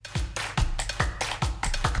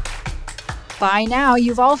By now,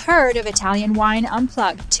 you've all heard of Italian Wine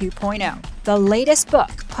Unplugged 2.0, the latest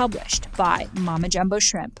book published by Mama Jumbo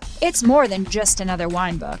Shrimp. It's more than just another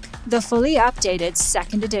wine book. The fully updated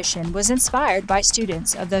second edition was inspired by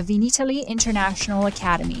students of the Vinitaly International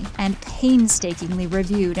Academy and painstakingly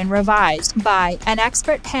reviewed and revised by an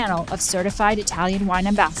expert panel of certified Italian wine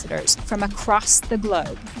ambassadors from across the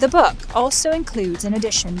globe. The book also includes an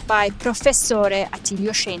edition by Professore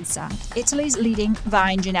Attilio Scienza, Italy's leading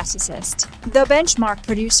vine geneticist. The Benchmark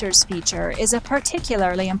Producers feature is a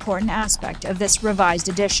particularly important aspect of this revised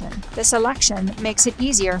edition. The selection makes it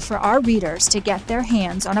easier for our readers to get their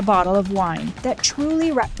hands on a bottle of wine that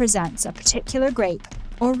truly represents a particular grape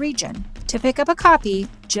or region. To pick up a copy,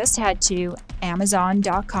 just head to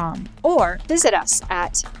Amazon.com or visit us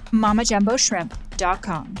at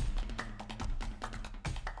MamaJumboShrimp.com.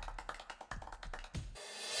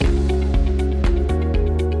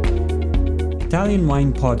 Italian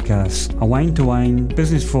Wine Podcast, a Wine-to-Wine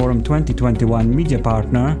Business Forum 2021 media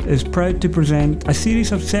partner, is proud to present a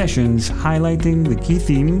series of sessions highlighting the key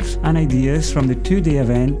themes and ideas from the two-day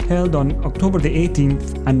event held on October the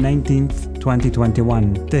 18th and 19th,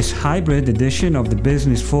 2021. This hybrid edition of the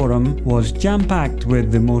Business Forum was jam-packed with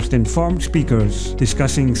the most informed speakers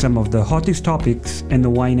discussing some of the hottest topics in the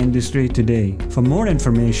wine industry today. For more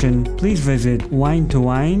information, please visit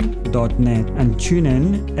winetowine.net and tune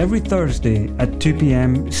in every Thursday at 2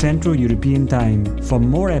 p.m. Central European Time for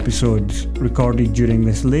more episodes recorded during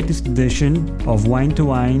this latest edition of Wine to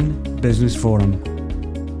Wine Business Forum.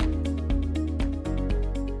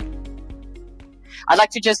 I'd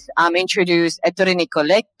like to just introduce Ettore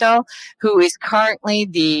Nicoletto, who is currently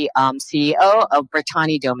the CEO of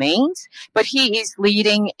Bertani Domains, but he is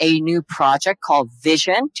leading a new project called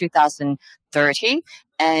Vision 2030.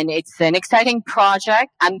 And it's an exciting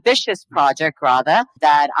project, ambitious project rather,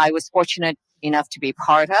 that I was fortunate enough to be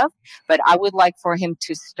part of. But I would like for him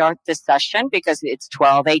to start this session because it's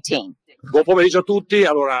 12:18. Buon pomeriggio a tutti.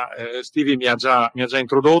 Allora, Stevie mi ha già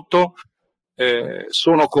introdotto.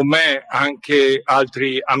 Sono con me anche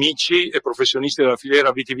altri amici e professionisti della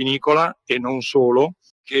filiera vitivinicola e non solo,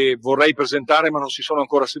 che vorrei presentare ma non si sono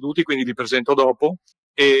ancora seduti, quindi li presento dopo.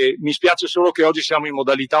 E mi spiace solo che oggi siamo in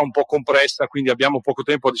modalità un po' compressa, quindi abbiamo poco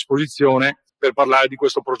tempo a disposizione per parlare di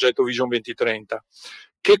questo progetto Vision 2030.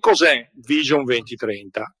 Che cos'è Vision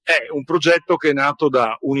 2030? È un progetto che è nato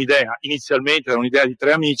da un'idea, inizialmente da un'idea di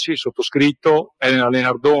tre amici, sottoscritto, Elena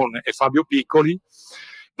Lenardon e Fabio Piccoli,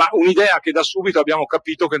 ma un'idea che da subito abbiamo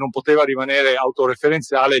capito che non poteva rimanere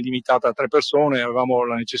autoreferenziale, limitata a tre persone. Avevamo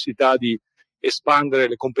la necessità di espandere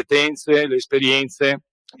le competenze, le esperienze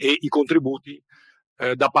e i contributi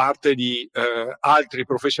da parte di altri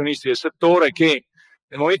professionisti del settore che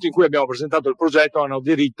nel momento in cui abbiamo presentato il progetto hanno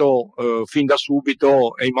aderito fin da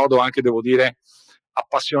subito e in modo anche, devo dire,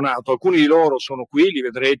 appassionato. Alcuni di loro sono qui, li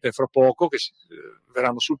vedrete fra poco, che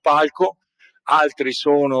verranno sul palco. Altri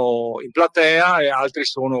sono in platea e altri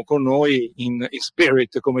sono con noi in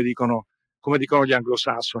spirit, come dicono gli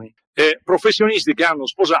anglosassoni. Professionisti che hanno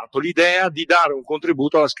sposato l'idea di dare un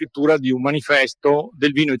contributo alla scrittura di un manifesto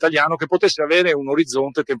del vino italiano che potesse avere un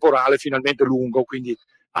orizzonte temporale finalmente lungo, quindi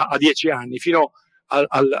a 10 anni, fino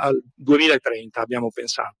al 2030 abbiamo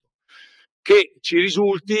pensato. Che ci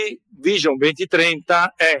risulti, Vision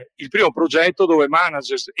 2030 è il primo progetto dove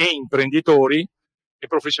managers e imprenditori e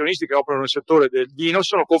professionisti che operano nel settore del vino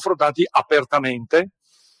sono confrontati apertamente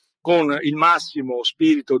con il massimo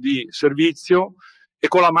spirito di servizio e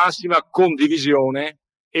con la massima condivisione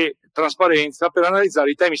e trasparenza per analizzare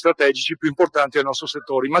i temi strategici più importanti del nostro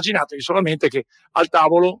settore. Immaginatevi solamente che al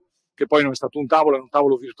tavolo, che poi non è stato un tavolo, è un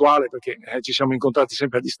tavolo virtuale perché ci siamo incontrati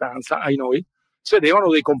sempre a distanza, ai noi, sedevano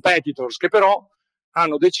dei competitors che però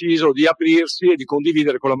hanno deciso di aprirsi e di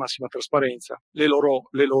condividere con la massima trasparenza le loro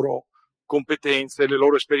competenze, le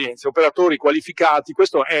loro esperienze, operatori qualificati,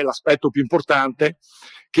 questo è l'aspetto più importante,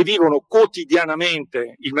 che vivono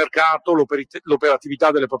quotidianamente il mercato, l'operatività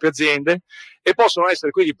delle proprie aziende e possono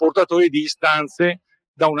essere quindi portatori di istanze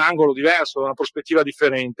da un angolo diverso, da una prospettiva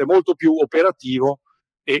differente, molto più operativo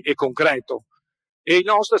e concreto. E il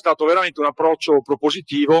nostro è stato veramente un approccio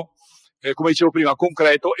propositivo, come dicevo prima,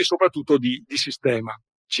 concreto e soprattutto di sistema.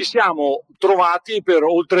 Ci siamo trovati per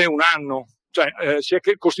oltre un anno. Si è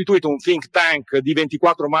costituito un think tank di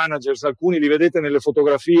 24 managers, alcuni li vedete nelle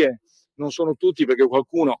fotografie, non sono tutti perché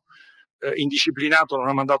qualcuno indisciplinato non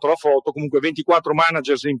ha mandato la foto, comunque 24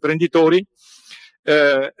 managers e imprenditori,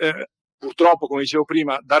 purtroppo come dicevo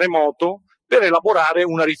prima da remoto, per elaborare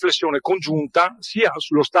una riflessione congiunta sia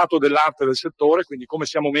sullo stato dell'arte del settore, quindi come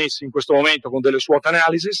siamo messi in questo momento con delle SWOT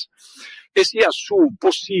analysis, e sia su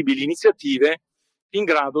possibili iniziative in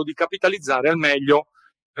grado di capitalizzare al meglio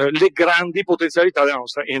le grandi potenzialità della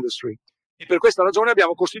nostra industry. E per questa ragione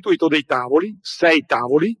abbiamo costituito dei tavoli, 6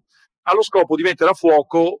 tavoli, allo scopo di mettere a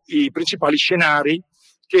fuoco i principali scenari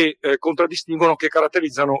che contraddistinguono, che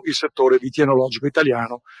caratterizzano il settore vitinologico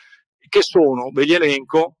italiano, che sono, ve li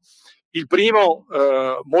elenco. Il primo,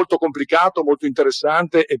 molto complicato, molto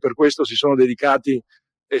interessante, e per questo si sono dedicati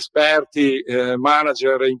esperti,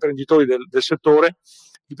 manager e imprenditori del settore.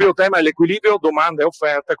 Il primo tema è l'equilibrio domanda e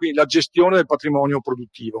offerta, quindi la gestione del patrimonio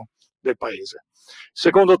produttivo del paese.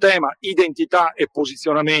 Secondo tema, identità e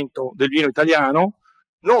posizionamento del vino italiano,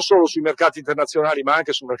 non solo sui mercati internazionali ma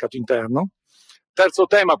anche sul mercato interno. Terzo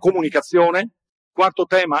tema, comunicazione. Quarto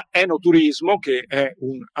tema, enoturismo, che è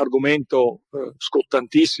un argomento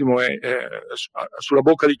scottantissimo e sulla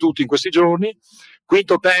bocca di tutti in questi giorni.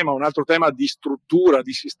 Quinto tema, un altro tema di struttura,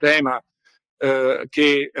 di sistema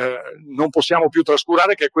che non possiamo più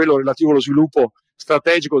trascurare, che è quello relativo allo sviluppo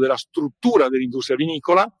strategico della struttura dell'industria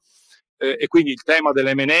vinicola, e quindi il tema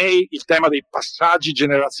dell'M&A, il tema dei passaggi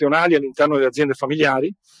generazionali all'interno delle aziende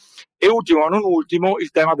familiari, e ultimo ma non ultimo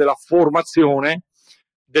il tema della formazione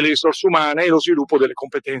delle risorse umane e lo sviluppo delle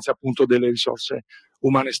competenze appunto delle risorse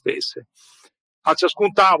umane stesse. A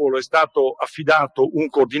ciascun tavolo è stato affidato un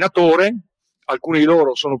coordinatore, alcuni di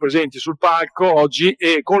loro sono presenti sul palco oggi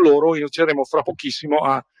e con loro inizieremo fra pochissimo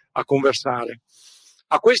a conversare.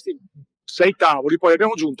 A questi 6 tavoli poi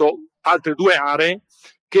abbiamo aggiunto altre 2 aree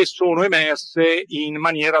che sono emerse in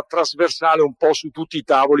maniera trasversale un po' su tutti i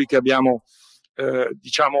tavoli che abbiamo,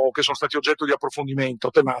 diciamo, che sono stati oggetto di approfondimento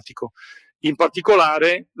tematico. In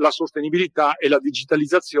particolare la sostenibilità e la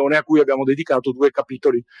digitalizzazione, a cui abbiamo dedicato 2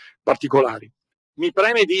 capitoli particolari. Mi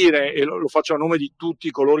preme dire, e lo faccio a nome di tutti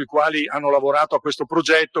coloro i quali hanno lavorato a questo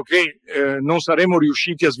progetto, che non saremmo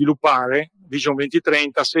riusciti a sviluppare Vision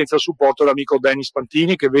 2030 senza il supporto dell'amico Dennis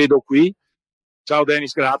Pantini, che vedo qui. Ciao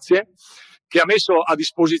Dennis, grazie. Che ha messo a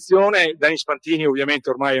disposizione, Dennis Pantini ovviamente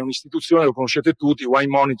ormai è un'istituzione, lo conoscete tutti, Wine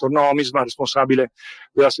Monitor Nomisma, responsabile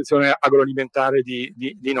della sezione agroalimentare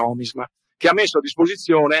di Nomisma, che ha messo a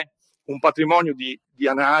disposizione un patrimonio di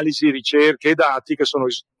analisi, ricerche e dati che sono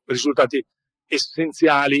risultati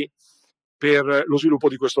essenziali per lo sviluppo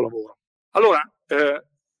di questo lavoro. Allora,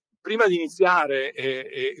 prima di iniziare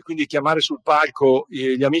e quindi chiamare sul palco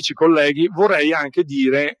gli amici colleghi, vorrei anche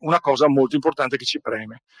dire una cosa molto importante che ci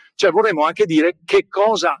preme. Cioè vorremmo anche dire che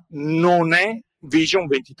cosa non è Vision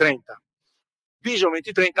 2030. Vision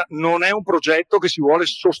 2030 non è un progetto che si vuole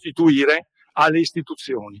sostituire alle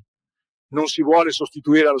istituzioni. Non si vuole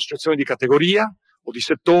sostituire all'associazione di categoria o di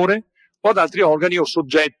settore o ad altri organi o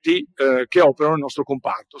soggetti che operano nel nostro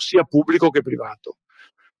comparto, sia pubblico che privato.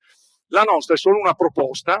 La nostra è solo una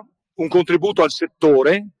proposta, un contributo al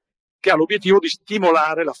settore che ha l'obiettivo di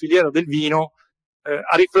stimolare la filiera del vino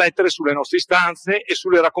a riflettere sulle nostre istanze e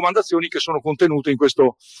sulle raccomandazioni che sono contenute in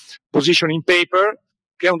questo positioning paper,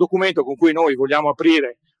 che è un documento con cui noi vogliamo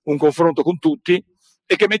aprire un confronto con tutti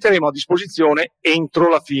e che metteremo a disposizione entro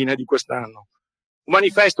la fine di quest'anno. Un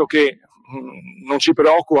manifesto che non ci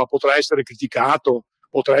preoccupa, potrà essere criticato,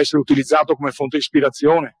 potrà essere utilizzato come fonte di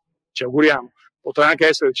ispirazione, ci auguriamo, potrà anche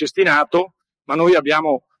essere cestinato, ma noi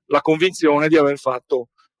abbiamo la convinzione di aver fatto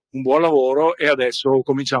un buon lavoro e adesso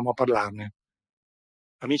cominciamo a parlarne.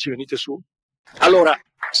 Amici, venite su. Allora,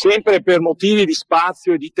 sempre per motivi di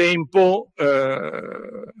spazio e di tempo,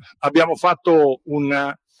 abbiamo fatto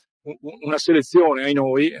una selezione ai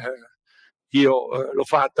noi, io l'ho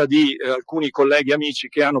fatta, di alcuni colleghi amici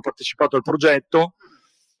che hanno partecipato al progetto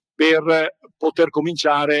per poter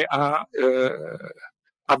cominciare a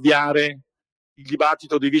avviare il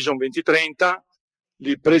dibattito di Vision 2030.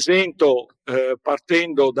 Li presento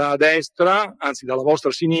partendo da destra, anzi dalla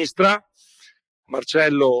vostra sinistra: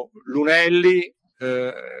 Marcello Lunelli,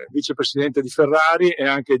 vicepresidente di Ferrari e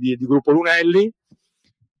anche di Gruppo Lunelli;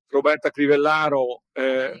 Roberta Crivellaro,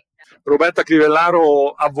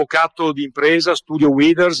 avvocato di impresa, studio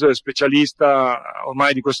Withers, specialista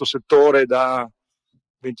ormai di questo settore da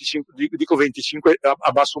 25,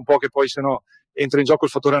 abbasso un po' che poi sennò entra in gioco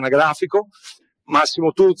il fattore anagrafico.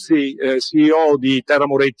 Massimo Tuzzi, CEO di Terra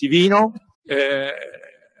Moretti Vino;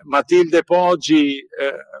 Matilde Poggi,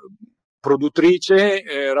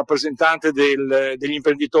 produttrice, rappresentante degli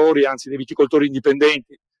imprenditori, anzi dei viticoltori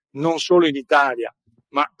indipendenti, non solo in Italia,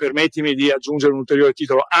 ma permettimi di aggiungere un ulteriore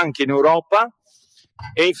titolo, anche in Europa.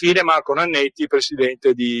 E infine Marco Nannetti,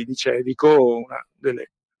 presidente di Cevico, una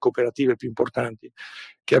delle cooperative più importanti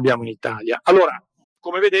che abbiamo in Italia. Allora,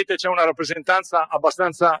 come vedete c'è una rappresentanza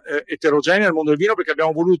abbastanza eterogenea nel mondo del vino, perché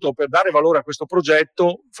abbiamo voluto, per dare valore a questo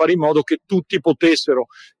progetto, fare in modo che tutti potessero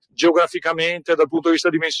geograficamente, dal punto di vista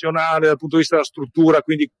dimensionale, dal punto di vista della struttura,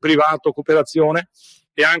 quindi privato, cooperazione,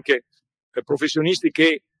 e anche professionisti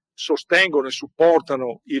che sostengono e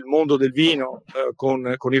supportano il mondo del vino con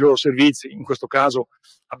i loro servizi. In questo caso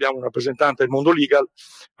abbiamo un rappresentante del mondo legal.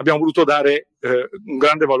 Abbiamo voluto dare un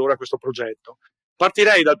grande valore a questo progetto.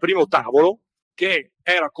 Partirei dal primo tavolo, che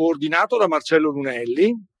era coordinato da Marcello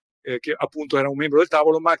Lunelli, che appunto era un membro del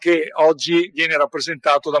tavolo, ma che oggi viene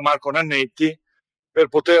rappresentato da Marco Nannetti, per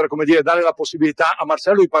poter, come dire, dare la possibilità a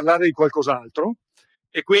Marcello di parlare di qualcos'altro.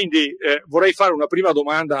 E quindi vorrei fare una prima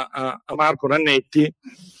domanda a Marco Nannetti,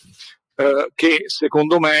 che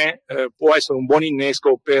secondo me può essere un buon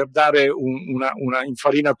innesco per dare una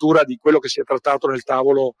infarinatura di quello che si è trattato nel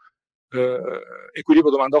tavolo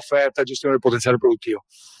equilibrio domanda-offerta e gestione del potenziale produttivo.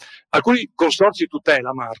 Alcuni consorzi di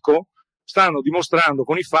tutela, Marco, stanno dimostrando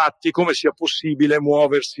con i fatti come sia possibile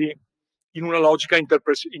muoversi in una logica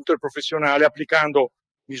interprofessionale applicando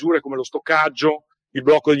misure come lo stoccaggio, il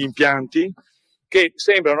blocco degli impianti, che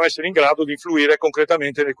sembrano essere in grado di influire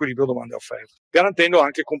concretamente nell'equilibrio domanda e offerta, garantendo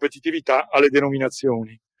anche competitività alle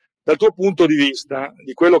denominazioni. Dal tuo punto di vista,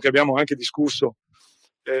 di quello che abbiamo anche discusso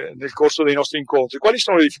nel corso dei nostri incontri, quali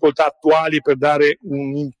sono le difficoltà attuali per dare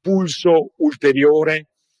un impulso ulteriore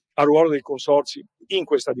al ruolo dei consorzi in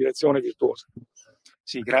questa direzione virtuosa?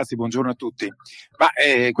 Sì, grazie, buongiorno a tutti.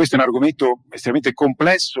 Questo è un argomento estremamente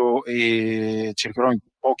complesso e cercherò in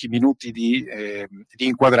pochi minuti di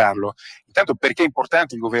inquadrarlo. Intanto, perché è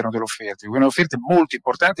importante il governo dell'offerta? Il governo dell'offerta è molto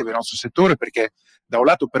importante per il nostro settore perché da un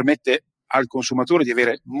lato permette al consumatore di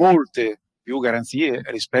avere molte più garanzie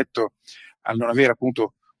rispetto al non avere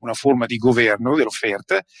appunto una forma di governo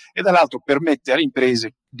dell'offerta e dall'altro permette alle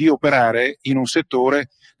imprese di operare in un settore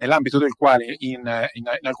nell'ambito del quale in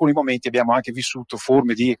alcuni momenti abbiamo anche vissuto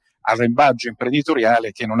forme di arrembaggio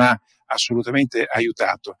imprenditoriale che non ha assolutamente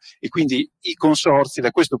aiutato. E quindi i consorzi da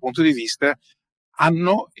questo punto di vista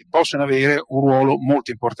possono avere un ruolo molto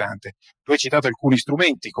importante. Tu hai citato alcuni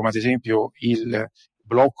strumenti, come ad esempio il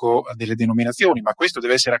blocco delle denominazioni, ma questo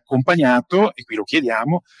deve essere accompagnato, e qui lo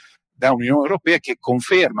chiediamo, da un'Unione Europea che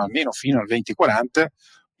conferma almeno fino al 2040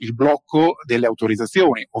 il blocco delle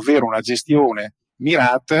autorizzazioni, ovvero una gestione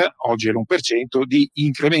mirata, oggi è l'1%, di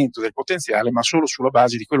incremento del potenziale, ma solo sulla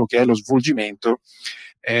base di quello che è lo svolgimento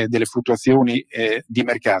delle fluttuazioni di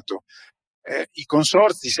mercato. I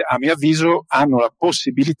consorzi, a mio avviso, hanno la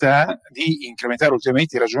possibilità di incrementare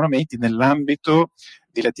ulteriormente i ragionamenti nell'ambito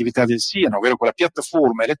delle attività del SIAN, ovvero quella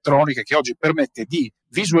piattaforma elettronica che oggi permette di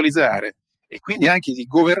visualizzare e quindi anche di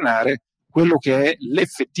governare quello che è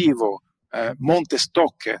l'effettivo monte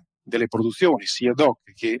stock delle produzioni, sia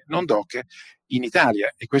DOC che non DOC, in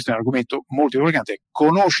Italia. E questo è un argomento molto importante.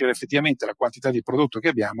 Conoscere effettivamente la quantità di prodotto che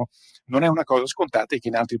abbiamo non è una cosa scontata e che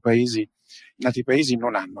in altri paesi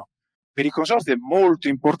non hanno. Per i consorzi è molto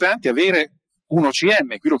importante avere un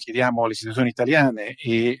OCM, qui lo chiediamo alle istituzioni italiane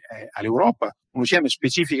e all'Europa, un OCM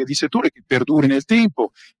specifico di settore che perduri nel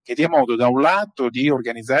tempo, che dia modo da un lato di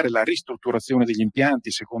organizzare la ristrutturazione degli impianti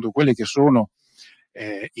secondo quelli che sono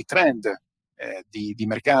i trend di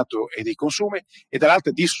mercato e dei consumi, e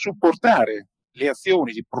dall'altro di supportare le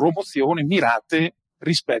azioni di promozione mirate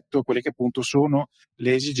rispetto a quelle che appunto sono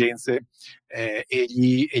le esigenze e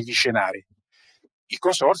gli scenari. I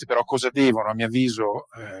consorzi però cosa devono, a mio avviso,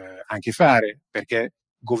 anche fare? Perché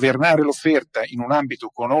governare l'offerta in un ambito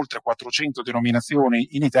con oltre 400 denominazioni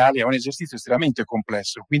in Italia è un esercizio estremamente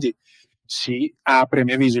complesso, quindi si apre, a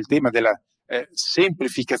mio avviso, il tema della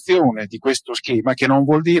semplificazione di questo schema, che non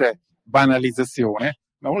vuol dire banalizzazione,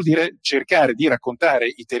 ma vuol dire cercare di raccontare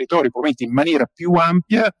i territori probabilmente in maniera più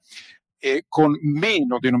ampia e con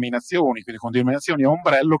meno denominazioni, quindi con denominazioni a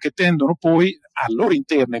ombrello che tendono poi al loro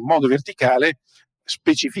interno in modo verticale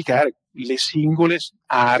specificare le singole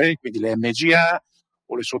aree, quindi le MGA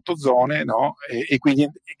o le sottozone, no? E quindi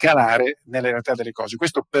calare nella realtà delle cose.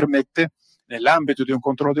 Questo permette, nell'ambito di un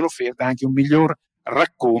controllo dell'offerta, anche un miglior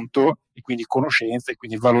racconto e quindi conoscenza e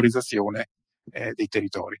quindi valorizzazione dei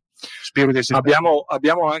territori. Spero di essere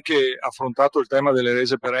abbiamo anche affrontato il tema delle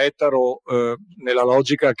rese per ettaro nella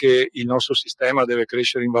logica che il nostro sistema deve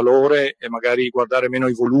crescere in valore e magari guardare meno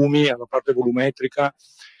ai volumi, alla parte volumetrica,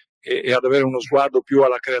 e ad avere uno sguardo più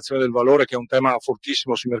alla creazione del valore, che è un tema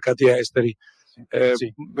fortissimo sui mercati esteri.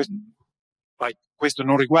 Sì. Questo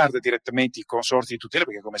non riguarda direttamente i consorzi di tutela,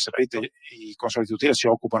 perché come sapete i consorzi di tutela si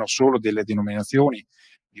occupano solo delle denominazioni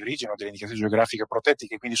di origine o delle indicazioni geografiche protette,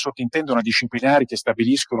 che quindi sottintendono disciplinari che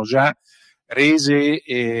stabiliscono già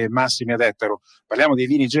rese massime ad ettaro. Parliamo dei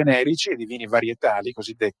vini generici e dei vini varietali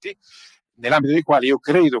cosiddetti, nell'ambito dei quali io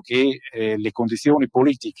credo che le condizioni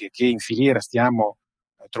politiche che in filiera stiamo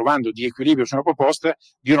trovando di equilibrio su una proposta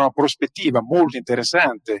diano una prospettiva molto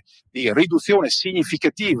interessante di riduzione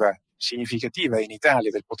significativa in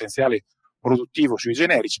Italia del potenziale produttivo sui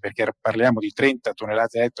generici, perché parliamo di 30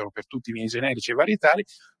 tonnellate ettaro per tutti i vini generici e varietali,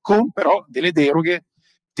 con però delle deroghe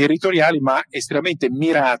territoriali ma estremamente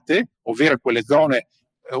mirate, ovvero quelle zone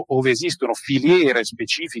dove esistono filiere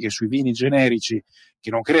specifiche sui vini generici che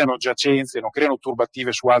non creano giacenze, non creano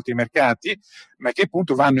turbative su altri mercati, ma che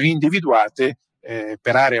appunto vanno individuate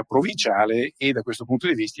per area provinciale, e da questo punto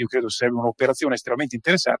di vista io credo sarebbe un'operazione estremamente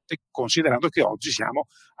interessante, considerando che oggi siamo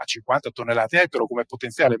a 50 tonnellate ettaro come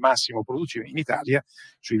potenziale massimo produttivo in Italia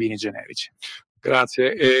sui vini generici.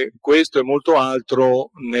 Grazie. E questo e molto altro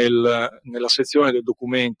nella sezione del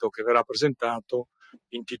documento che verrà presentato,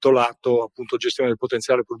 intitolato appunto Gestione del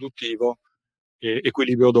potenziale produttivo,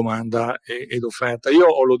 equilibrio domanda ed offerta. Io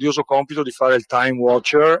ho l'odioso compito di fare il time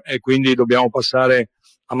watcher e quindi dobbiamo passare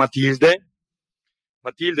a Matilde.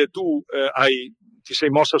 Matilde, tu ti sei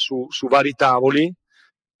mossa su vari tavoli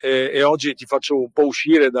e oggi ti faccio un po'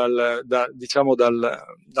 uscire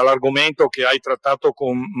dall'argomento che hai trattato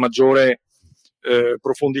con maggiore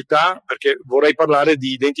profondità, perché vorrei parlare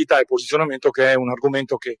di identità e posizionamento, che è un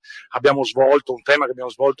argomento che abbiamo svolto, un tema che abbiamo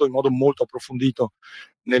svolto in modo molto approfondito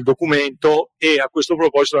nel documento. E a questo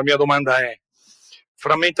proposito la mia domanda è: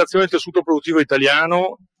 frammentazione del tessuto produttivo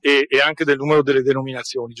italiano e anche del numero delle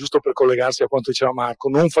denominazioni, giusto per collegarsi a quanto diceva Marco,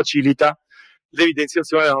 non facilita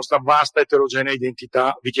l'evidenziazione della nostra vasta eterogenea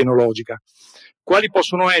identità vitinologica. Quali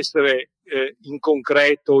possono essere in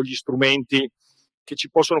concreto gli strumenti che ci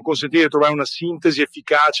possono consentire di trovare una sintesi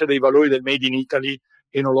efficace dei valori del Made in Italy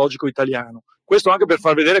enologico italiano? Questo anche per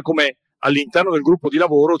far vedere come all'interno del gruppo di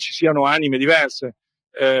lavoro ci siano anime diverse,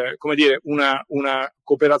 come dire, una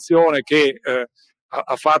cooperazione che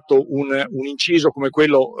ha fatto un inciso come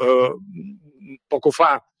quello poco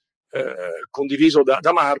fa condiviso da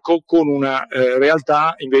Marco, con una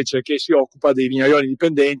realtà invece che si occupa dei vignaioli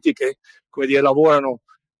indipendenti che, come dire, lavorano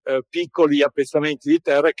piccoli appezzamenti di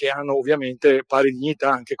terra che hanno ovviamente pari dignità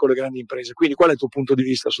anche con le grandi imprese. Quindi qual è il tuo punto di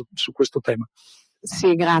vista su questo tema?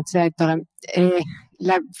 Sì, grazie Ettore.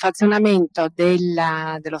 Il frazionamento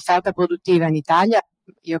dell'offerta produttiva in Italia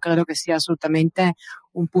io credo che sia assolutamente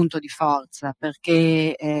un punto di forza,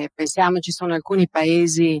 perché pensiamo ci sono alcuni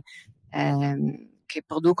paesi che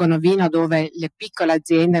producono vino dove le piccole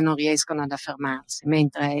aziende non riescono ad affermarsi,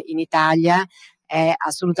 mentre in Italia è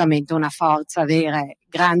assolutamente una forza avere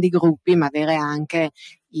grandi gruppi, ma avere anche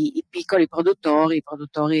i piccoli produttori, i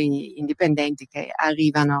produttori indipendenti che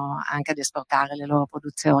arrivano anche ad esportare le loro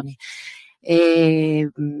produzioni. E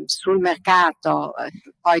sul mercato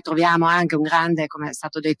poi troviamo anche un grande, come è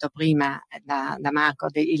stato detto prima da Marco,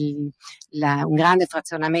 un grande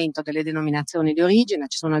frazionamento delle denominazioni di origine.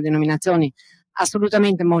 Ci sono denominazioni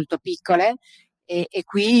assolutamente molto piccole e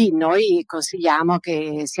qui noi consigliamo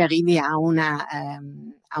che si arrivi a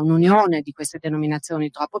un'unione di queste denominazioni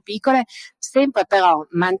troppo piccole, sempre però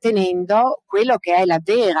mantenendo quello che è la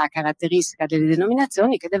vera caratteristica delle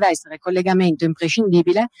denominazioni, che deve essere il collegamento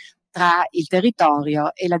imprescindibile tra il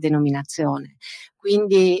territorio e la denominazione.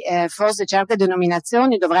 Quindi forse certe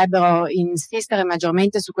denominazioni dovrebbero insistere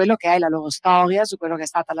maggiormente su quello che è la loro storia, su quello che è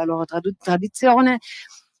stata la loro tradizione,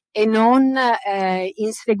 e non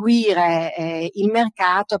inseguire il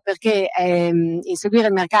mercato, perché inseguire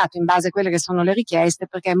il mercato in base a quelle che sono le richieste,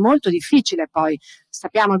 perché è molto difficile poi,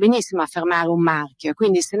 sappiamo benissimo, affermare un marchio.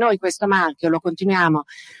 Quindi se noi questo marchio lo continuiamo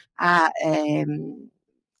a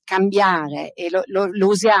cambiare e lo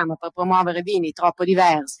usiamo per promuovere vini troppo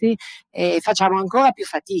diversi, facciamo ancora più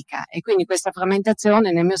fatica. E quindi questa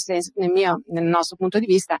frammentazione nel nostro punto di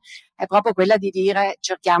vista è proprio quella di dire: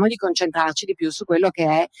 cerchiamo di concentrarci di più su quello che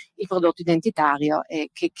è il prodotto identitario e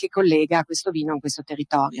che collega questo vino in questo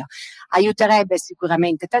territorio. Aiuterebbe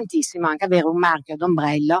sicuramente tantissimo anche avere un marchio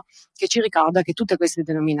d'ombrello che ci ricorda che tutte queste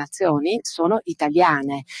denominazioni sono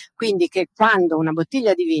italiane, quindi che quando una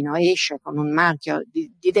bottiglia di vino esce con un marchio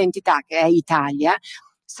di identità che è Italia,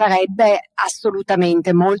 sarebbe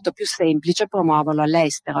assolutamente molto più semplice promuoverlo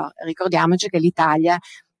all'estero. Ricordiamoci che l'Italia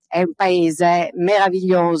è un paese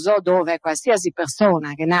meraviglioso dove qualsiasi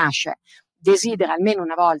persona che nasce desidera almeno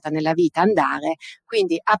una volta nella vita andare,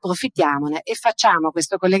 quindi approfittiamone e facciamo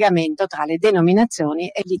questo collegamento tra le denominazioni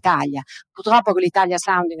e l'Italia. Purtroppo con l'Italia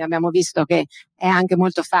Sounding abbiamo visto che è anche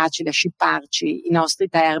molto facile scipparci i nostri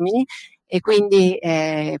termini, e quindi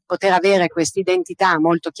poter avere questa identità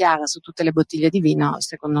molto chiara su tutte le bottiglie di vino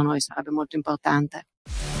secondo noi sarebbe molto importante.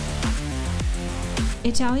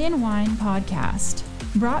 Italian Wine Podcast,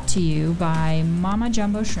 brought to you by Mama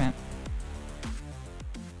Jumbo Shrimp.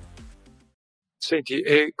 Senti,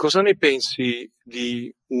 e cosa ne pensi di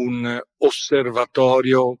un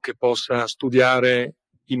osservatorio che possa studiare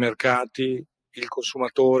i mercati, il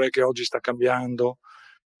consumatore che oggi sta cambiando,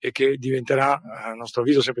 e che diventerà, a nostro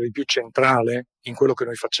avviso, sempre di più centrale in quello che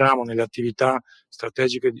noi facciamo, nelle attività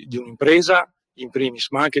strategiche di un'impresa, in primis,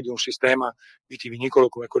 ma anche di un sistema vitivinicolo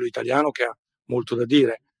come quello italiano, che ha molto da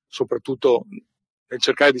dire, soprattutto nel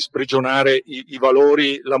cercare di sprigionare i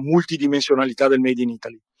valori, la multidimensionalità del Made in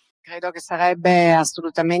Italy. Credo che sarebbe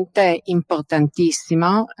assolutamente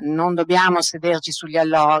importantissimo, non dobbiamo sederci sugli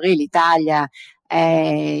allori, l'Italia è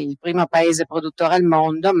il primo paese produttore al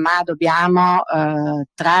mondo, ma dobbiamo,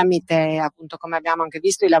 tramite, appunto, come abbiamo anche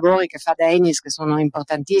visto, i lavori che fa Denis, che sono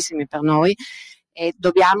importantissimi per noi, e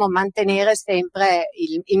dobbiamo mantenere sempre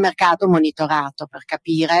il mercato monitorato per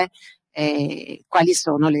capire quali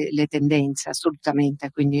sono le tendenze, assolutamente,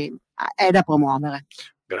 quindi è da promuovere.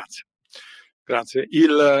 Grazie.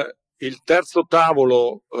 Il terzo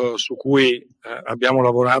tavolo su cui abbiamo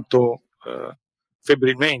lavorato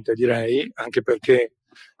febbrilmente, direi, anche perché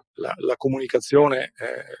la comunicazione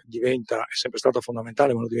è sempre stata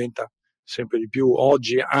fondamentale, ma lo diventa sempre di più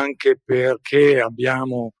oggi, anche perché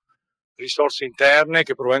abbiamo risorse interne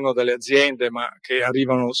che provengono dalle aziende, ma che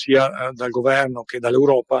arrivano sia dal governo che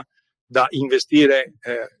dall'Europa, da investire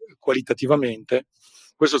qualitativamente.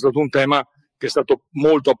 Questo è stato un tema che è stato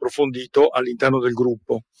molto approfondito all'interno del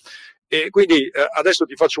gruppo. E quindi adesso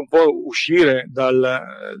ti faccio un po' uscire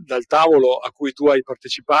dal tavolo a cui tu hai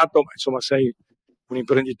partecipato, ma insomma sei un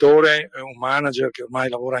imprenditore, un manager che ormai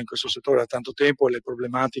lavora in questo settore da tanto tempo e le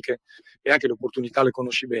problematiche e anche le opportunità le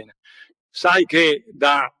conosci bene. Sai che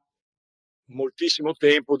da moltissimo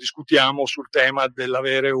tempo discutiamo sul tema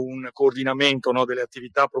dell'avere un coordinamento, no, delle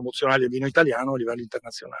attività promozionali del vino italiano a livello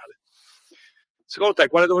internazionale. Secondo te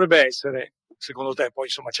quale dovrebbe essere, secondo te, poi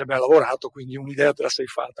insomma ci abbiamo lavorato, quindi un'idea te la sei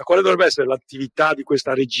fatta, quale dovrebbe essere l'attività di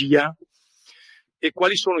questa regia e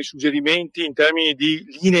quali sono i suggerimenti in termini di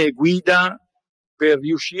linee guida per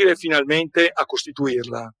riuscire finalmente a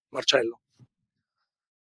costituirla, Marcello?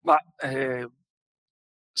 Ma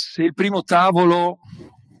se il primo tavolo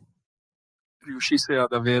riuscisse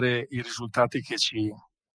ad avere i risultati che ci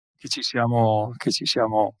siamo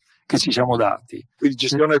dati. Quindi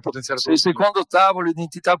gestione del potenziale produttivo. Se il secondo tavolo,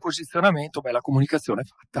 identità, posizionamento, la comunicazione è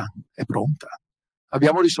fatta, è pronta.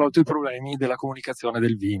 Abbiamo risolto i problemi della comunicazione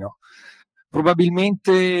del vino.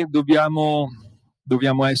 Probabilmente dobbiamo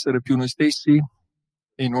essere più noi stessi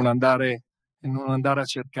e non andare a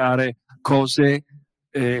cercare cose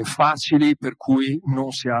facili per cui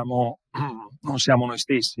non siamo noi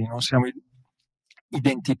stessi, non siamo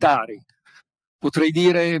identitari. Potrei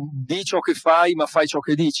dire di ciò che fai, ma fai ciò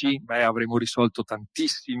che dici? Avremo risolto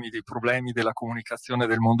tantissimi dei problemi della comunicazione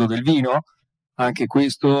del mondo del vino. Anche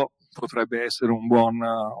questo potrebbe essere un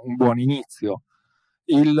buon inizio.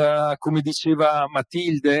 Come diceva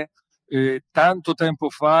Matilde, tanto tempo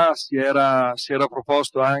fa si era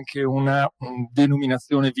proposto anche una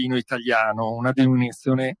denominazione vino italiano, una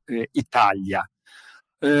denominazione Italia.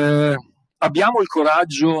 Abbiamo il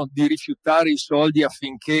coraggio di rifiutare i soldi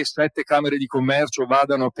affinché 7 camere di commercio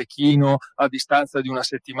vadano a Pechino a distanza di una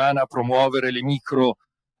settimana a promuovere le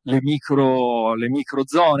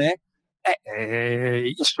microzone?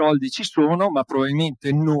 I soldi ci sono, ma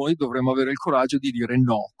probabilmente noi dovremmo avere il coraggio di dire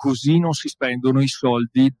no, così non si spendono i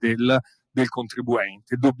soldi del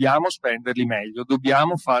contribuente. Dobbiamo spenderli meglio,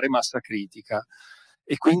 dobbiamo fare massa critica.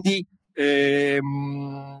 E quindi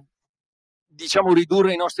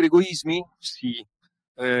ridurre i nostri egoismi? Sì.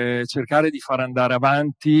 Cercare di far andare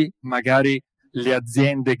avanti magari le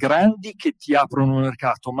aziende grandi che ti aprono un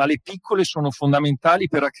mercato, ma le piccole sono fondamentali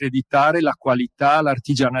per accreditare la qualità,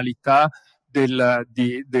 l'artigianalità del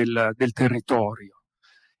territorio.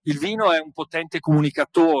 Il vino è un potente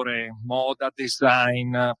comunicatore, moda,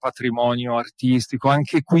 design, patrimonio artistico.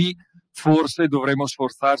 Anche qui forse dovremmo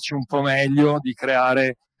sforzarci un po' meglio di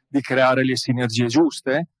creare le sinergie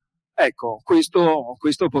giuste. Ecco, questo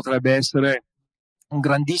potrebbe essere un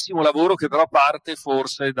grandissimo lavoro che però parte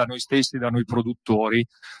forse da noi stessi, da noi produttori,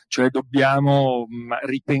 cioè dobbiamo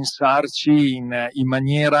ripensarci in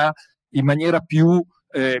maniera più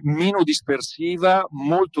meno dispersiva,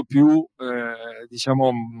 molto più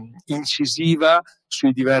incisiva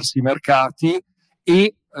sui diversi mercati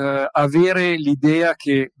e avere l'idea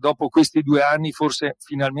che dopo questi 2 anni forse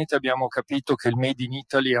finalmente abbiamo capito che il Made in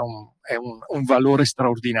Italy è un valore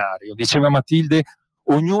straordinario. Diceva Matilde,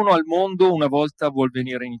 ognuno al mondo una volta vuol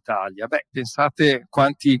venire in Italia. Pensate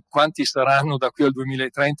quanti saranno da qui al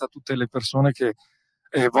 2030 tutte le persone che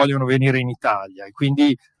vogliono venire in Italia, e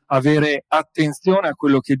quindi avere attenzione a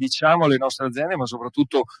quello che diciamo alle nostre aziende, ma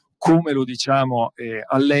soprattutto come lo diciamo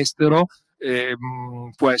all'estero,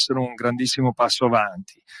 può essere un grandissimo passo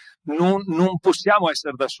avanti. Non possiamo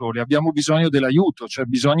essere da soli, abbiamo bisogno dell'aiuto, cioè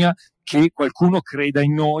bisogna che qualcuno creda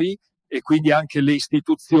in noi e quindi anche le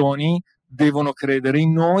istituzioni devono credere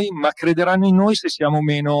in noi, ma crederanno in noi se siamo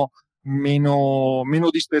meno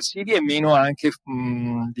dispersivi e meno anche,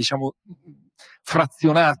 diciamo,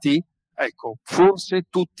 frazionati. Ecco, forse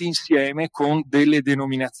tutti insieme con delle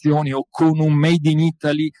denominazioni o con un Made in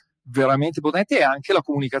Italy veramente potente, e anche la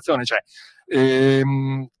comunicazione. Cioè,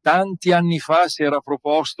 tanti anni fa si era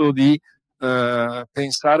proposto di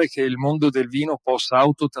pensare che il mondo del vino possa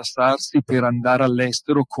autotassarsi per andare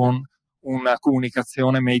all'estero con una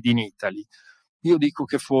comunicazione Made in Italy. Io dico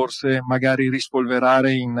che forse magari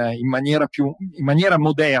rispolverare in maniera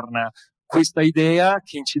moderna questa idea,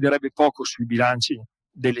 che inciderebbe poco sui bilanci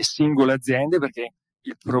delle singole aziende, perché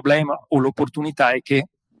il problema o l'opportunità è che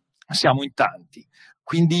siamo in tanti.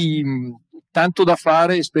 Quindi tanto da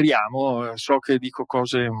fare, speriamo. So che dico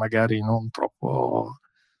cose magari non troppo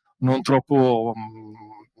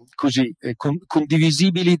così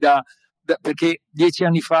condivisibili perché 10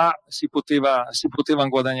 anni fa si potevano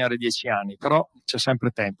guadagnare 10 anni, però c'è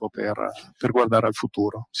sempre tempo per guardare al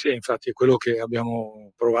futuro. Sì, infatti è quello che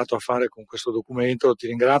abbiamo provato a fare con questo documento. Ti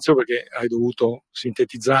ringrazio perché hai dovuto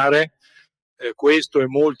sintetizzare questo e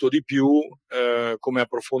molto di più come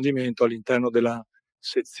approfondimento all'interno della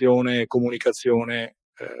sezione comunicazione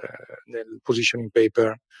nel positioning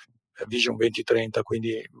paper Vision 2030,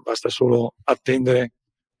 quindi basta solo attendere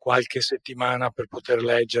qualche settimana per poter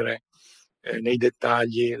leggere nei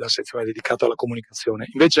dettagli la sezione dedicata alla comunicazione.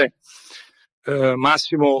 Invece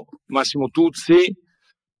Massimo Tuzzi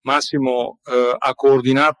ha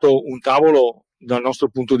coordinato un tavolo dal nostro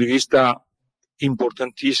punto di vista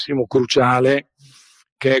importantissimo, cruciale,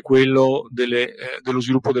 che è quello dello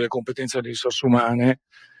sviluppo delle competenze delle risorse umane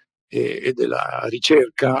e della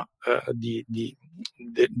ricerca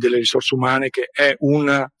delle risorse umane, che è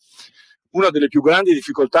una delle più grandi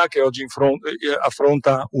difficoltà che oggi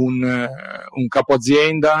affronta un capo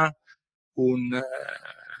azienda, un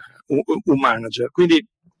manager. Quindi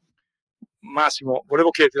Massimo, volevo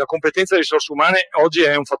chiederti, la competenza delle risorse umane oggi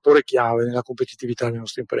è un fattore chiave nella competitività delle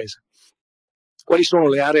nostre imprese. Quali sono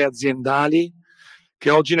le aree aziendali che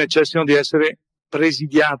oggi necessitano di essere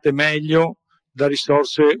presidiate meglio da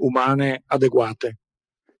risorse umane adeguate?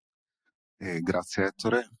 Grazie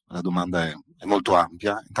Ettore, la domanda è molto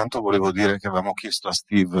ampia. Intanto volevo dire che avevamo chiesto a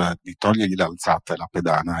Steve di togliergli l'alzata e la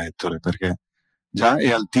pedana, Ettore, perché già è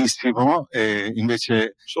altissimo e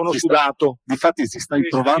invece sono sudato. Difatti si stai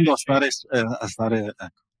provando a stare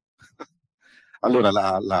ecco. Allora,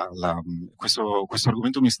 questo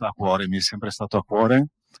argomento mi sta a cuore, mi è sempre stato a cuore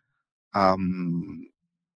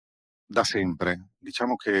da sempre.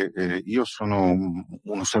 Diciamo che io sono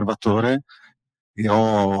un osservatore e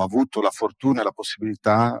ho avuto la fortuna e la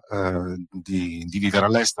possibilità di vivere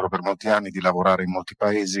all'estero per molti anni, di lavorare in molti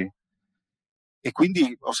paesi, e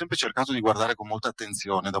quindi ho sempre cercato di guardare con molta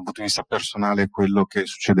attenzione da un punto di vista personale quello che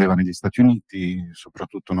succedeva negli Stati Uniti,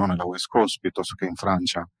 soprattutto nella West Coast piuttosto che in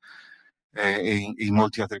Francia e in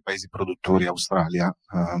molti altri paesi produttori, Australia.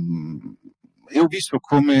 E ho visto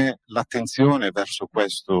come l'attenzione verso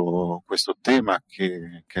questo tema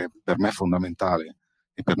che per me è fondamentale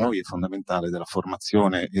e per noi è fondamentale, della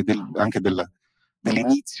formazione e anche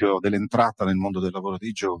dell'inizio, dell'entrata nel mondo del lavoro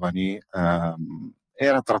dei giovani,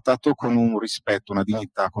 era trattato con un rispetto, una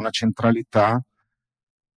dignità, con una centralità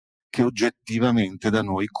che oggettivamente da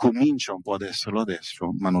noi comincia un po' ad esserlo adesso,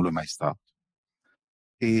 ma non lo è mai stato.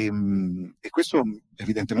 E questo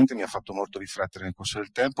evidentemente mi ha fatto molto riflettere nel corso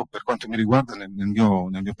del tempo. Per quanto mi riguarda, nel mio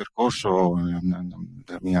percorso,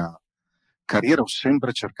 nella mia carriera, ho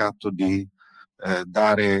sempre cercato di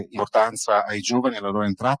dare importanza ai giovani, alla loro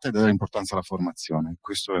entrata, e dare importanza alla formazione.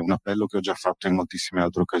 Questo è un appello che ho già fatto in moltissime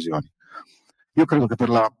altre occasioni. Io credo che per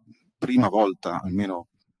la prima volta, almeno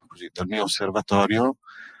così dal mio osservatorio,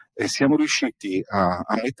 siamo riusciti a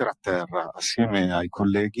mettere a terra, assieme ai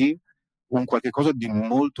colleghi, un qualche cosa di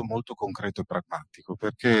molto molto concreto e pragmatico,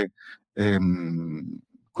 perché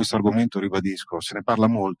questo argomento, ribadisco, se ne parla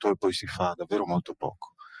molto e poi si fa davvero molto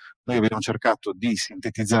poco. Noi abbiamo cercato di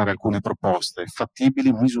sintetizzare alcune proposte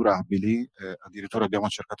fattibili, misurabili, addirittura abbiamo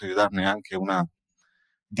cercato di darne anche una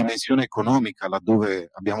dimensione economica laddove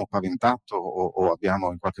abbiamo paventato o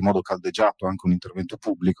abbiamo in qualche modo caldeggiato anche un intervento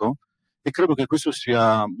pubblico, e credo che questo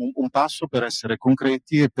sia un passo per essere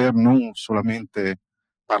concreti e per non solamente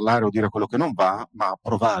parlare o dire quello che non va, ma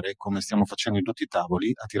provare, come stiamo facendo in tutti i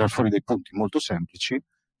tavoli, a tirar fuori dei punti molto semplici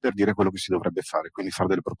per dire quello che si dovrebbe fare, quindi fare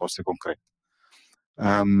delle proposte concrete.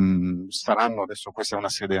 Saranno, adesso questa è una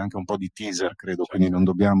sede anche un po' di teaser, credo, quindi non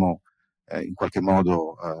dobbiamo in qualche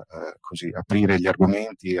modo così aprire gli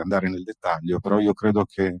argomenti e andare nel dettaglio, però io credo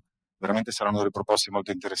che veramente saranno delle proposte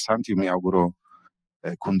molto interessanti. Io mi auguro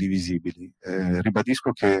condivisibili.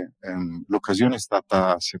 Ribadisco che l'occasione è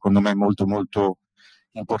stata, secondo me, molto molto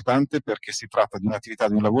importante, perché si tratta di un'attività,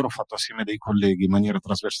 di un lavoro fatto assieme dei colleghi in maniera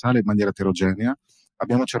trasversale, in maniera eterogenea.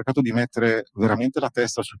 Abbiamo cercato di mettere veramente la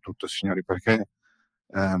testa su tutto, signori, perché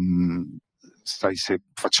sai, se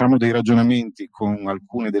facciamo dei ragionamenti con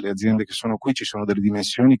alcune delle aziende che sono qui, ci sono delle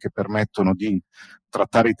dimensioni che permettono di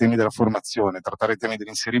trattare i temi della formazione, trattare i temi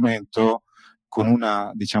dell'inserimento con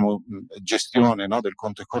una, diciamo, gestione, no, del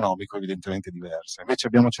conto economico evidentemente diversa. Invece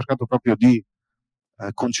abbiamo cercato proprio di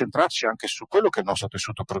concentrarci anche su quello che è il nostro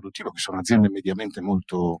tessuto produttivo, che sono aziende mediamente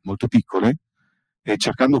molto, molto piccole, e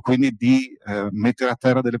cercando quindi di mettere a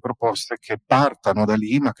terra delle proposte che partano da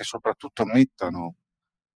lì, ma che soprattutto mettano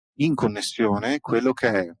in connessione quello che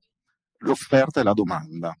è l'offerta e la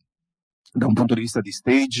domanda da un punto di vista di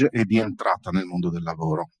stage e di entrata nel mondo del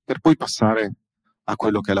lavoro, per poi passare a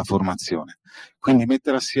quello che è la formazione. Quindi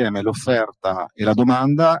mettere assieme l'offerta e la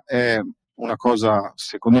domanda è una cosa,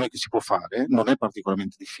 secondo me, che si può fare, non è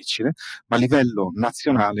particolarmente difficile, ma a livello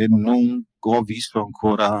nazionale non ho visto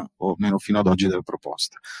ancora, o meno fino ad oggi, delle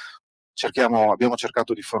proposte. Abbiamo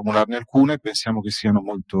cercato di formularne alcune, pensiamo che siano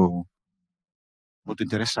molto, molto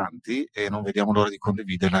interessanti e non vediamo l'ora di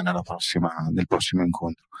condividerle nel prossimo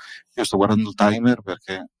incontro. Io sto guardando il timer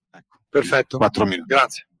perché, ecco, perfetto, 4 minuti.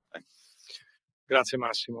 Grazie. Grazie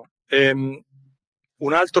Massimo.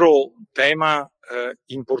 Un altro tema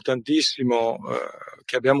importantissimo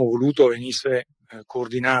che abbiamo voluto venisse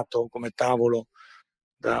coordinato come tavolo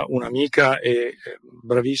da un'amica e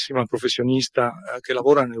bravissima professionista che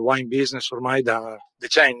lavora nel wine business ormai da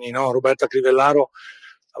decenni, no? Roberta Crivellaro,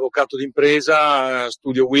 avvocato d'impresa,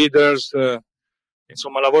 studio Withers,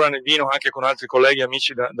 insomma lavora nel vino anche con altri colleghi e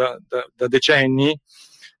amici da decenni.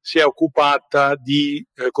 Si è occupata di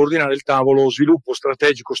coordinare il tavolo sviluppo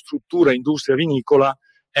strategico, struttura, industria vinicola,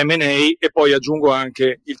 M&A, e poi aggiungo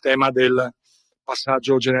anche il tema del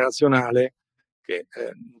passaggio generazionale che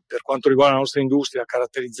per quanto riguarda la nostra industria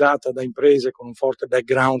caratterizzata da imprese con un forte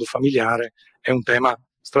background familiare è un tema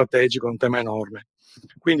strategico, è un tema enorme.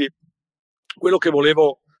 Quindi quello che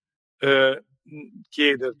volevo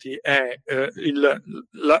chiederti è,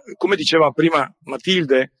 come diceva prima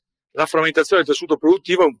Matilde, la frammentazione del tessuto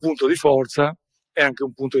produttivo è un punto di forza e anche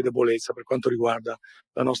un punto di debolezza per quanto riguarda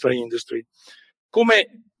la nostra industry.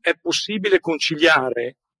 Come è possibile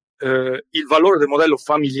conciliare il valore del modello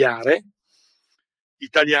familiare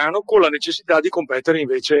italiano con la necessità di competere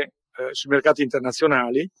invece sui mercati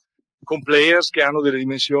internazionali con players che hanno delle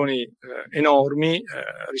dimensioni enormi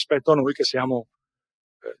rispetto a noi che siamo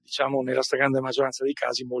diciamo nella stragrande maggioranza dei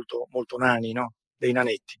casi molto, molto nani, no? Dei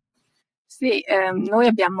nanetti. Sì, noi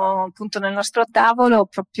abbiamo appunto nel nostro tavolo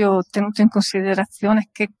proprio tenuto in considerazione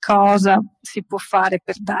che cosa si può fare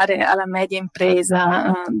per dare alla media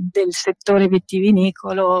impresa del settore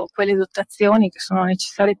vitivinicolo quelle dotazioni che sono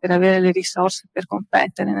necessarie per avere le risorse per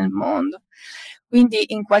competere nel mondo.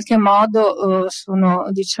 Quindi in qualche modo sono,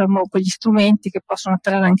 diciamo, quegli strumenti che possono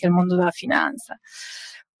attrarre anche il mondo della finanza.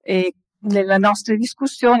 E nelle nostre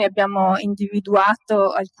discussioni abbiamo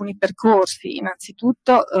individuato alcuni percorsi.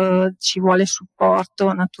 Innanzitutto ci vuole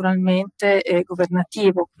supporto naturalmente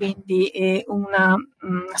governativo, quindi una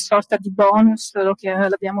sorta di bonus,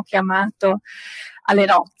 l'abbiamo chiamato alle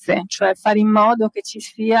nozze, cioè fare in modo che ci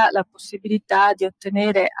sia la possibilità di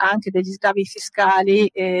ottenere anche degli sgravi fiscali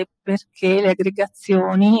perché le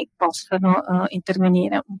aggregazioni possano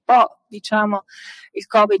intervenire. Un po', diciamo, il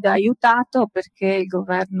Covid ha aiutato perché il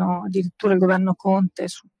governo, addirittura il governo Conte,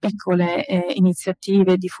 su piccole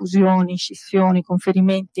iniziative, diffusioni, scissioni,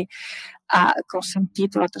 conferimenti, ha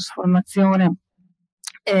consentito la trasformazione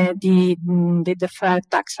dei deferred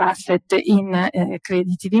tax asset in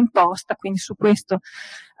crediti d'imposta, quindi su questo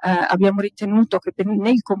abbiamo ritenuto che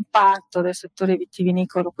nel comparto del settore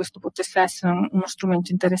vitivinicolo questo potesse essere uno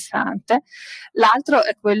strumento interessante. L'altro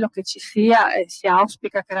è quello che ci sia, si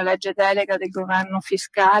auspica che la legge delega del governo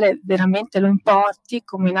fiscale veramente lo importi,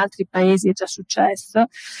 come in altri paesi è già successo,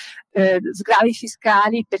 sgravi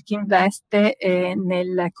fiscali per chi investe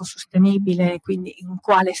nell'ecosostenibile, quindi in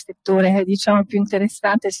quale settore diciamo più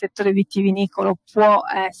interessante. Il settore vitivinicolo può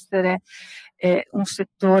essere un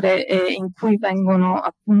settore in cui vengono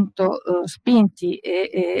appunto spinti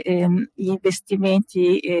gli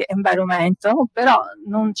investimenti environmental, però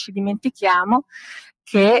non ci dimentichiamo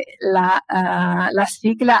che la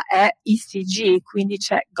sigla è ESG, quindi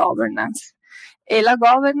c'è governance. E la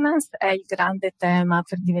governance è il grande tema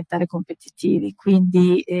per diventare competitivi,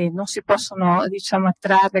 quindi non si possono, diciamo,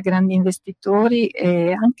 attrarre grandi investitori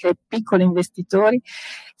e anche piccoli investitori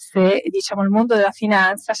se, diciamo, il mondo della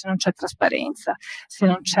finanza, se non c'è trasparenza, se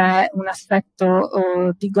non c'è un assetto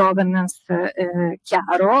di governance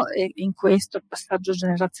chiaro, e in questo il passaggio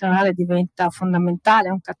generazionale diventa fondamentale,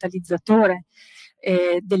 è un catalizzatore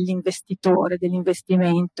dell'investitore,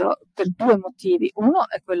 dell'investimento, per due motivi. Uno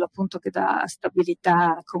è quello appunto che dà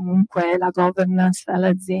stabilità comunque la governance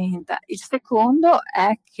all'azienda. Il secondo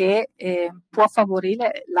è che può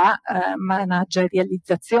favorire la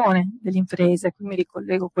managerializzazione delle imprese. Qui mi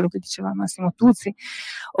ricollego a quello che diceva Massimo Tuzzi,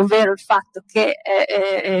 ovvero il fatto che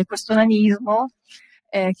questo nanismo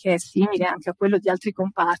che è simile anche a quello di altri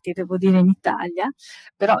comparti, devo dire, in Italia,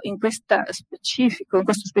 però in questo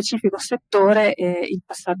specifico settore il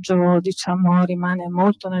passaggio, diciamo, rimane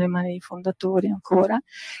molto nelle mani dei fondatori ancora,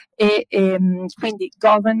 e quindi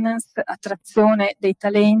governance, attrazione dei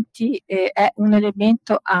talenti è un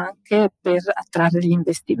elemento anche per attrarre gli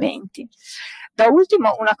investimenti. Da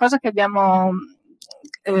ultimo, una cosa che abbiamo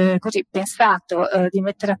così pensato di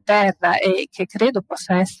mettere a terra e che credo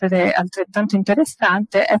possa essere altrettanto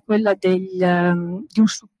interessante è quella di un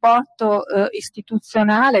supporto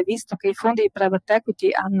istituzionale, visto che i fondi di private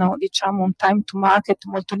equity hanno, diciamo, un time to market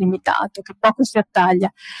molto limitato, che poco si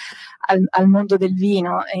attaglia al mondo del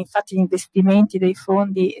vino, e infatti gli investimenti dei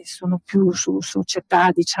fondi sono più su società,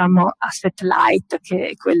 diciamo, asset light,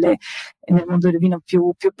 che quelle nel mondo del vino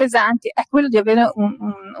più pesanti, è quello di avere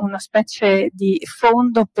una specie di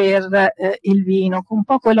fondo per il vino, un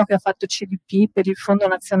po' quello che ha fatto CDP per il Fondo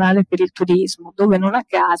Nazionale per il Turismo, dove non a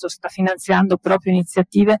caso sta finanziando proprio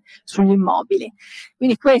iniziative sugli immobili.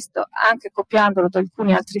 Quindi questo, anche copiandolo da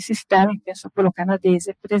alcuni altri sistemi, penso a quello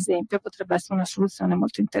canadese per esempio, potrebbe essere una soluzione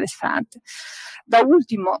molto interessante. Da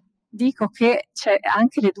ultimo dico che c'è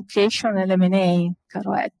anche l'education nell'M&A,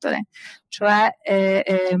 caro Ettore, cioè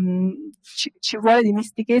ci vuole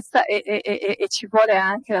dimestichezza e ci vuole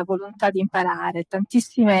anche la volontà di imparare.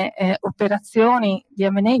 Tantissime operazioni di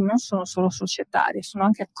M&A non sono solo societarie, sono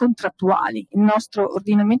anche contrattuali. Il nostro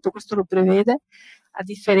ordinamento questo lo prevede, a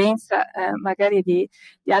differenza magari di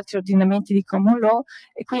altri ordinamenti di common law,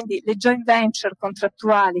 e quindi le joint venture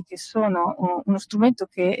contrattuali, che sono uno strumento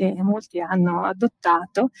che molti hanno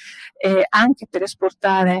adottato anche per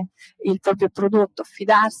esportare il proprio prodotto,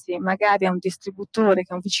 fidarsi magari a un distributore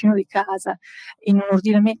che è un vicino di casa in un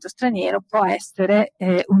ordinamento straniero, può essere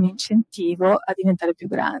un incentivo a diventare più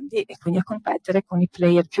grandi e quindi a competere con i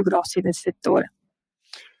player più grossi del settore.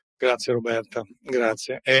 Grazie Roberta,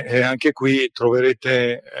 grazie. E anche qui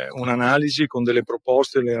troverete un'analisi con delle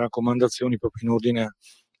proposte e le raccomandazioni proprio in ordine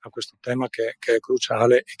a questo tema che è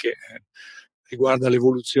cruciale e che riguarda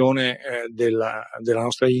l'evoluzione della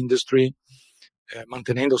nostra industry,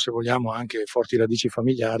 mantenendo, se vogliamo, anche forti radici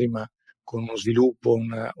familiari, ma con uno sviluppo,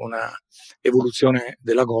 una evoluzione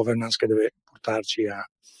della governance che deve portarci a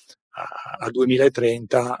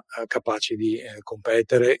 2030 capaci di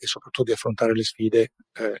competere e soprattutto di affrontare le sfide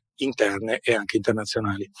interne e anche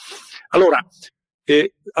internazionali. Allora,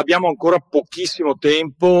 abbiamo ancora pochissimo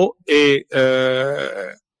tempo e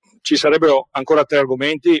ci sarebbero ancora 3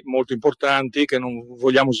 argomenti molto importanti che non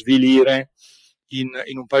vogliamo svilire in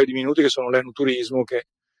un paio di minuti, che sono l'enoturismo, che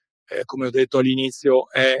come ho detto all'inizio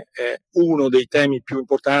è uno dei temi più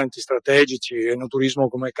importanti, strategici, l'enoturismo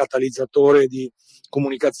come catalizzatore di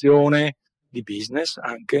comunicazione, di business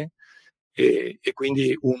anche, e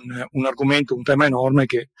quindi un argomento, un tema enorme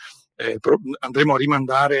che andremo a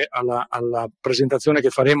rimandare alla presentazione che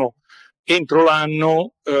faremo entro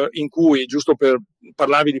l'anno, in cui, giusto per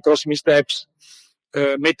parlarvi di prossimi steps,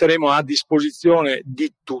 metteremo a disposizione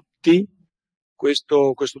di tutti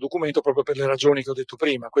questo documento proprio per le ragioni che ho detto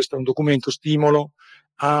prima. Questo è un documento stimolo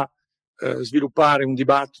a sviluppare un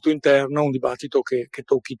dibattito interno, un dibattito che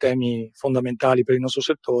tocchi temi fondamentali per il nostro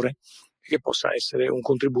settore e che possa essere un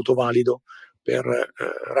contributo valido per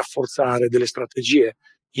rafforzare delle strategie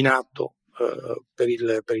in atto per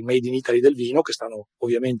il Made in Italy del vino, che stanno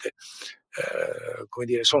ovviamente come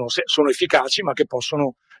dire, sono efficaci, ma che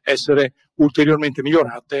possono essere ulteriormente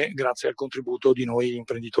migliorate grazie al contributo di noi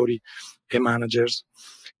imprenditori e managers.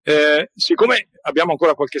 Siccome abbiamo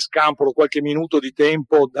ancora qualche scampolo, qualche minuto di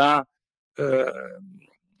tempo da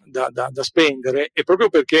spendere, e proprio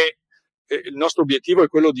perché il nostro obiettivo è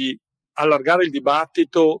quello di allargare il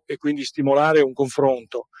dibattito e quindi stimolare un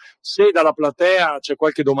confronto, se dalla platea c'è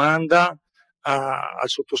qualche domanda al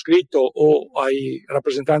sottoscritto o ai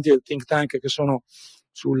rappresentanti del think tank che sono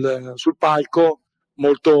sul palco,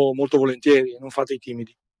 molto, molto volentieri, non fate i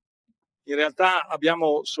timidi. in realtà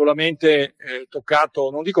abbiamo solamente toccato,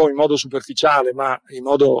 non dico in modo superficiale, ma in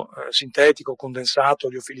modo sintetico, condensato,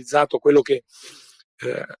 liofilizzato, quello che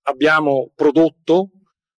abbiamo prodotto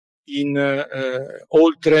in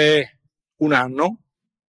oltre un anno,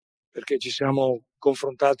 perché ci siamo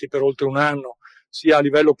confrontati per oltre un anno, sia a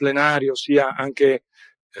livello plenario, sia anche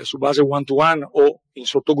su base one-to-one o in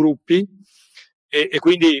sottogruppi, e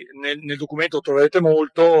quindi nel documento troverete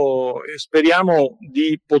molto, e speriamo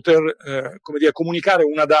di poter comunicare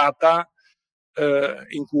una data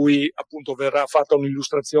in cui appunto verrà fatta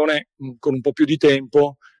un'illustrazione con un po' più di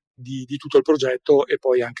tempo di tutto il progetto e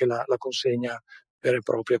poi anche la consegna vera e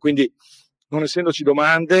propria. Quindi, non essendoci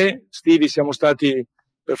domande, Stevie, siamo stati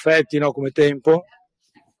perfetti, no, come tempo?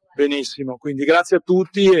 Benissimo, quindi grazie a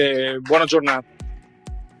tutti e buona giornata.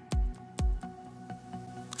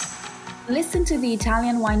 Listen to the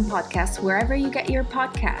Italian Wine Podcast wherever you get your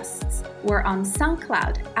podcasts. We're on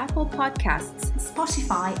SoundCloud, Apple Podcasts,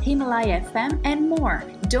 Spotify, Himalaya FM, and more.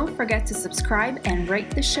 Don't forget to subscribe and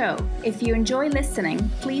rate the show. If you enjoy listening,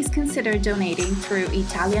 please consider donating through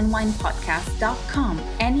ItalianWinePodcast.com.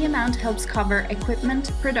 Any amount helps cover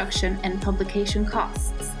equipment, production, and publication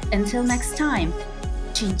costs. Until next time,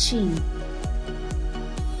 Cin Cin.